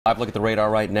Live look at the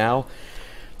radar right now.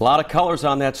 A lot of colors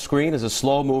on that screen as a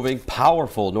slow-moving,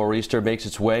 powerful nor'easter makes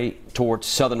its way towards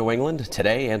southern New England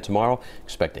today and tomorrow.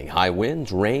 Expecting high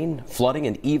winds, rain, flooding,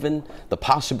 and even the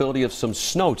possibility of some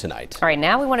snow tonight. All right,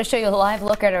 now we want to show you a live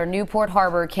look at our Newport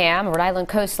Harbor cam. Rhode Island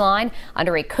coastline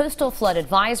under a coastal flood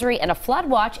advisory and a flood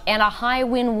watch and a high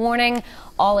wind warning,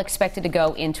 all expected to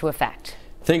go into effect.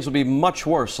 Things will be much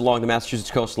worse along the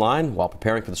Massachusetts coastline. While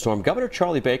preparing for the storm, Governor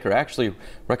Charlie Baker actually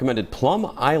recommended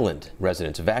Plum Island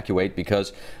residents evacuate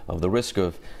because of the risk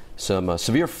of some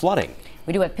severe flooding.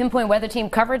 We do have pinpoint weather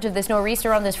team coverage of this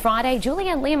nor'easter on this Friday.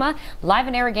 Julianne Lima live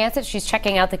in Narragansett. She's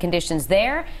checking out the conditions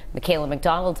there. Michaela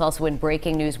McDonald's also in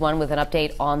Breaking News 1 with an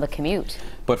update on the commute.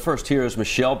 But first, here's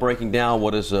Michelle breaking down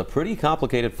what is a pretty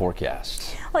complicated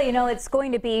forecast. Well, you know, it's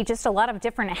going to be just a lot of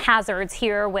different hazards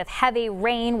here with heavy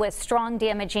rain, with strong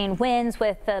damaging winds,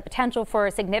 with the potential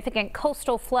for significant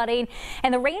coastal flooding,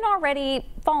 and the rain already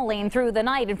falling through the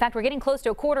night. In fact, we're getting close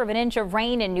to 1/4 of an inch of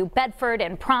rain in New Bedford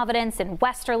and Providence and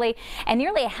Westerly, and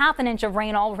nearly 1/2 an inch of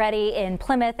rain already in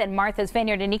Plymouth and Martha's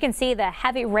Vineyard. And you can see the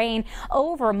heavy rain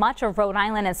over much of Rhode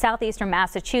Island and southeastern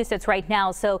Massachusetts right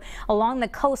now. So along the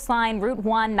coastline, Route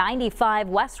 1, 95,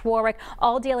 West Warwick,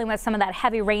 all dealing with some of that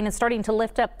heavy rain and starting to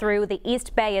lift up through the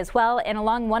East Bay as well, and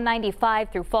along 195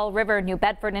 through Fall River, New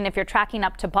Bedford. And if you're tracking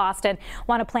up to Boston,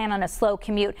 want to plan on a slow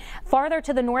commute. Farther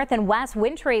to the north and west,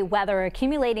 wintry weather,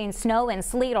 accumulating snow and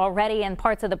sleet already in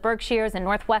parts of the Berkshires and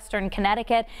northwestern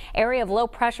Connecticut. Area of low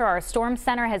pressure, our storm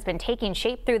center, has been taking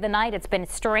shape through the night. It's been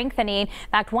strengthening. In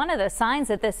fact, one of the signs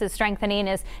that this is strengthening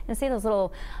is, you see those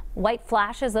little white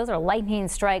flashes? Those are lightning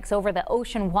strikes over the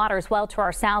ocean waters well to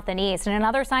our south and east. And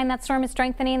another sign that storm is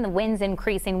strengthening, the winds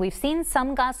increasing. We've seen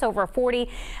some gusts over 40,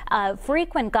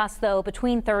 frequent gusts though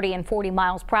between 30 and 40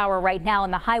 miles per hour right now.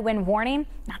 And the high wind warning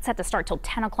not set to start till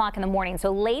 10 o'clock in the morning.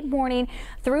 So late morning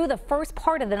through the first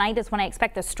part of the night is when I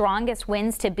expect the strongest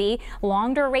winds to be.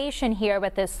 Long duration here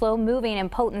with this slow moving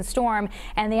and potent storm.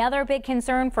 And the other big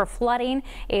concern for flooding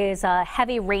is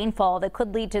heavy rainfall that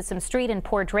could lead to some street and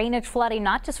poor drainage flooding,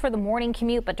 not just for the morning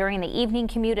commute, but during the evening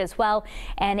commute as well.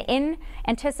 And in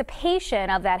anticipation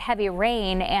of that heavy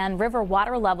rain and river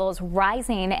water levels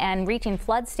rising and reaching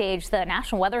flood stage, the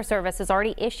National Weather Service has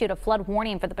already issued a flood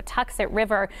warning for the Patuxent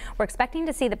River. We're expecting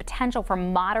to see the potential for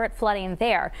moderate flooding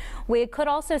there. We could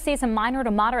also see some minor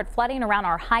to moderate flooding around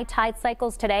our high tide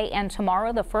cycles today and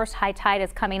tomorrow. The first high tide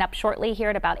is coming up shortly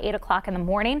here at about 8 o'clock in the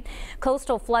morning.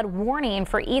 Coastal flood warning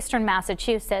for eastern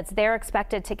Massachusetts. They're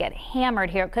expected to get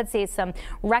hammered here. Could see some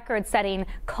record-setting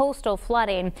coastal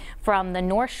flooding from the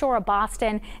north shore of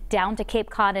Boston down to Cape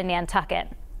Cod and Nantucket.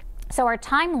 So our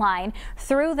timeline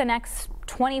through the next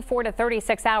 24 to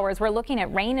 36 hours, we're looking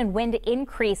at rain and wind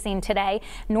increasing today.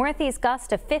 Northeast gusts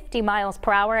to 50 miles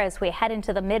per hour as we head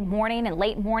into the mid-morning and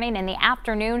late morning. In the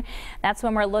afternoon, that's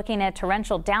when we're looking at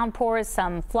torrential downpours,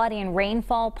 some flooding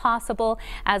rainfall possible,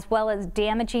 as well as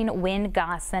damaging wind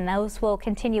gusts. And those will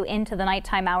continue into the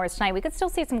nighttime hours tonight. We could still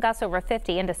see some gusts over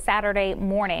 50 into Saturday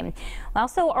morning. We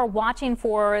also are watching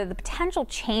for the potential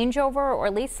changeover, or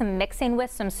at least some mixing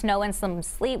with some snow and some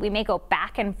sleet. We may go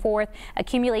back and forth.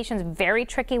 Accumulations very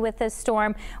tricky with this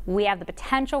storm. We have the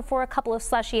potential for a couple of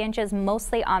slushy inches,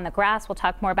 mostly on the grass. We'll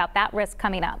talk more about that risk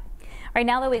coming up. Right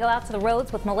now, though, we go out to the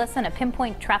roads with Melissa and a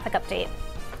pinpoint traffic update.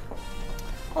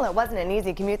 Well, it wasn't an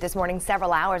easy commute this morning,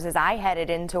 several hours as I headed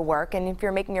into work. And if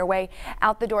you're making your way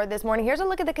out the door this morning, here's a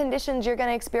look at the conditions you're going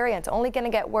to experience. Only going to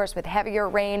get worse with heavier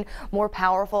rain, more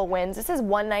powerful winds. This is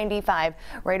 195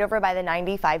 right over by the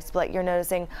 95 split. You're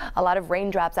noticing a lot of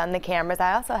raindrops on the cameras.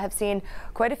 I also have seen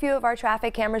quite a few of our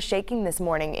traffic cameras shaking this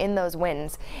morning in those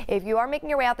winds. If you are making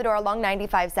your way out the door along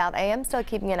 95 South, I am still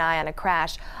keeping an eye on a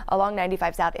crash along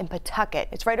 95 South in Pawtucket.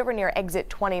 It's right over near exit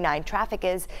 29. Traffic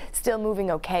is still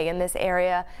moving okay in this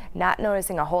area. Not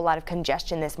noticing a whole lot of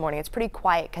congestion this morning. It's pretty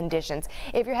quiet conditions.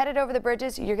 If you're headed over the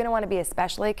bridges, you're going to want to be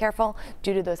especially careful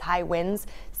due to those high winds.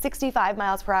 65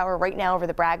 miles per hour right now over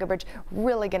the Braga Bridge.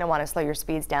 Really going to want to slow your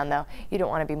speeds down, though. You don't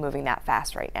want to be moving that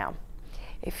fast right now.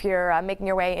 If you're making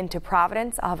your way into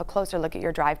Providence, I'll have a closer look at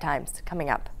your drive times coming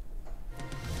up.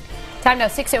 Time now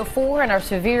 6:04, and our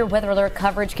severe weather alert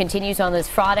coverage continues on this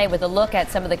Friday with a look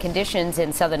at some of the conditions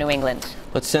in southern New England.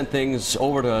 Let's send things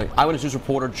over to Eyewitness News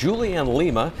reporter Julianne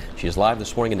Lima. She is live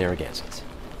this morning in Narragansett.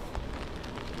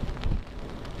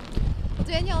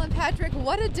 Danielle and Patrick,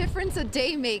 what a difference a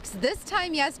day makes. This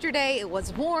time yesterday, it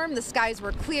was warm, the skies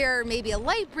were clear, maybe a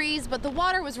light breeze, but the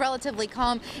water was relatively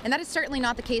calm, and that is certainly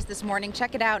not the case this morning.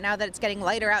 Check it out now that it's getting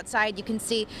lighter outside. You can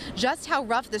see just how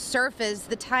rough the surf is.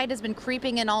 The tide has been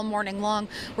creeping in all morning long.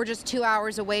 We're just 2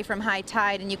 hours away from high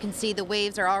tide, and you can see the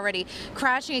waves are already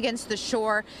crashing against the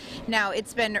shore. Now,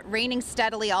 it's been raining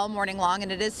steadily all morning long,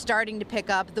 and it is starting to pick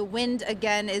up. The wind,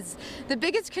 again, is the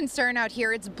biggest concern out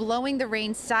here. It's blowing the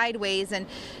rain sideways and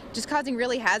just causing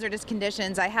really hazardous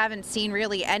conditions. I haven't seen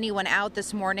really anyone out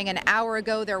this morning. An hour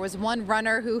ago, there was one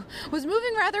runner who was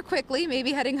moving rather quickly,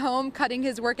 maybe heading home, cutting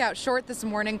his workout short this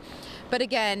morning. But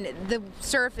again, the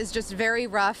surf is just very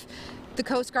rough. The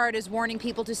Coast Guard is warning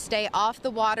people to stay off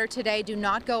the water today. Do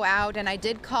not go out. And I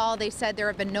did call. They said there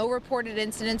have been no reported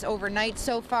incidents overnight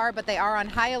so far, but they are on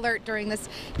high alert during this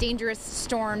dangerous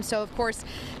storm. So, of course,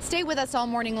 stay with us all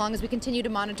morning long as we continue to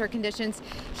monitor conditions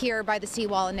here by the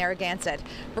seawall in Narragansett.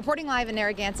 Reporting live in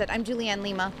Narragansett, I'm Julianne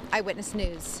Lima, Eyewitness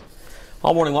News.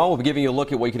 All morning long, we'll be giving you a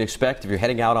look at what you can expect if you're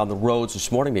heading out on the roads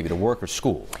this morning, maybe to work or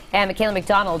school. And Michaela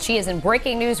McDonald, she is in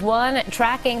Breaking News 1,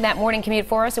 tracking that morning commute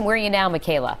for us. And where are you now,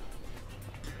 Michaela?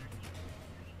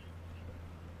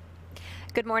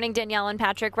 Good morning, Danielle and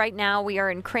Patrick. Right now we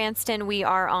are in Cranston. We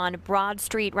are on Broad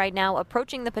Street right now,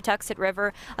 approaching the Patuxent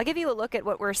River. I'll give you a look at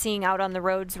what we're seeing out on the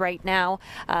roads right now.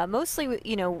 Mostly,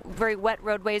 very wet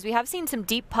roadways. We have seen some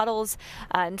deep puddles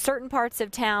in certain parts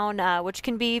of town, which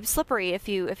can be slippery if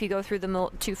you go through them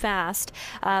too fast.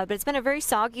 But it's been a very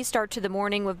soggy start to the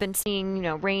morning. We've been seeing,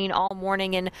 rain all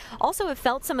morning, and also have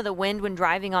felt some of the wind when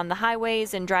driving on the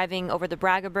highways and driving over the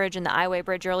Braga Bridge and the Eyeway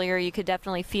Bridge earlier. You could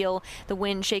definitely feel the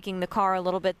wind shaking the car a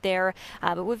little bit there,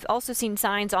 but we've also seen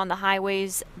signs on the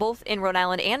highways both in Rhode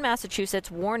Island and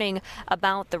Massachusetts warning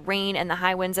about the rain and the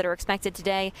high winds that are expected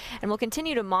today, and we'll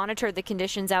continue to monitor the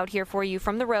conditions out here for you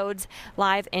from the roads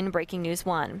live in Breaking News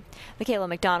 1. Michaela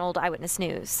McDonald, Eyewitness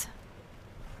News.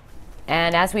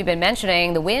 And as we've been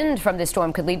mentioning, the wind from this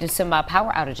storm could lead to some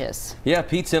power outages. Yeah,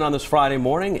 Pete's in on this Friday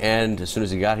morning, and as soon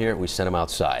as he got here, we sent him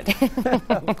outside.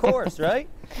 Of course, right?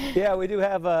 Yeah, we do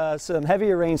have some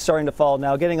heavier rain starting to fall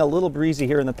now, getting a little breezy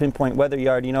here in the Pinpoint Weather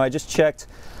Yard. I just checked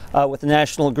with the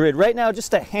National Grid. Right now,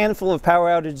 just a handful of power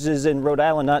outages in Rhode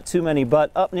Island, not too many, but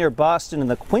up near Boston and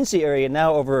the Quincy area,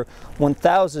 now over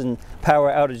 1,000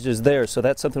 power outages there, so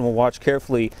that's something we'll watch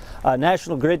carefully.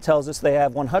 National Grid tells us they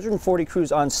have 140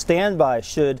 crews on standby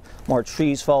should more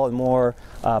trees fall and more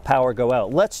power go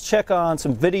out. Let's check on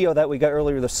some video that we got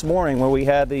earlier this morning where we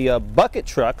had the bucket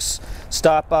trucks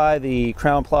stop by the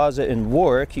Crown Plaza in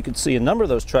Warwick. You can see a number of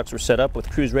those trucks were set up with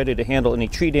crews ready to handle any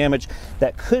tree damage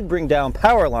that could bring down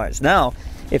power lines. Now,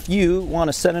 if you want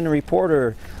to send in a report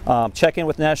or check in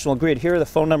with National Grid, here are the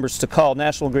phone numbers to call.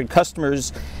 National Grid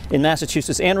customers in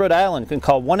Massachusetts and Rhode Island can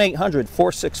call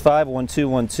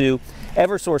 1-800-465-1212.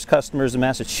 Eversource customers in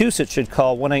Massachusetts should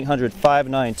call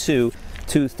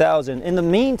 1-800-592-2000. In the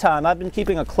meantime, I've been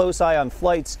keeping a close eye on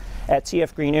flights at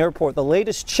TF Green Airport. The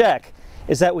latest check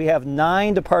is that we have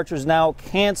 9 departures now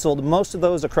canceled, most of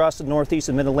those across the Northeast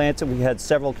and Mid-Atlantic. We had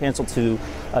several canceled to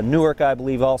Newark, I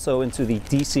believe, also into the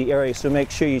D.C. area, so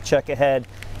make sure you check ahead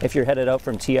if you're headed out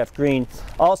from TF Green.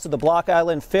 Also, the Block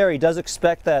Island Ferry does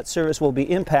expect that service will be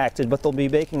impacted, but they'll be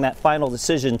making that final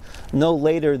decision no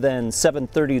later than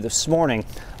 7:30 this morning.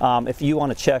 If you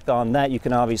want to check on that, you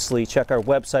can obviously check our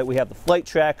website. We have the flight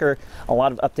tracker, a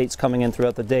lot of updates coming in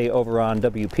throughout the day over on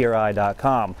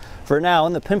WPRI.com. For now,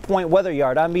 in the Pinpoint Weather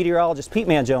Yard, I'm meteorologist Pete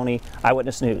Mangione,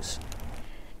 Eyewitness News.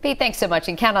 Pete, thanks so much,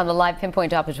 and count on the live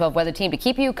Pinpoint Top of 12 weather team to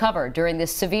keep you covered during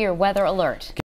this severe weather alert.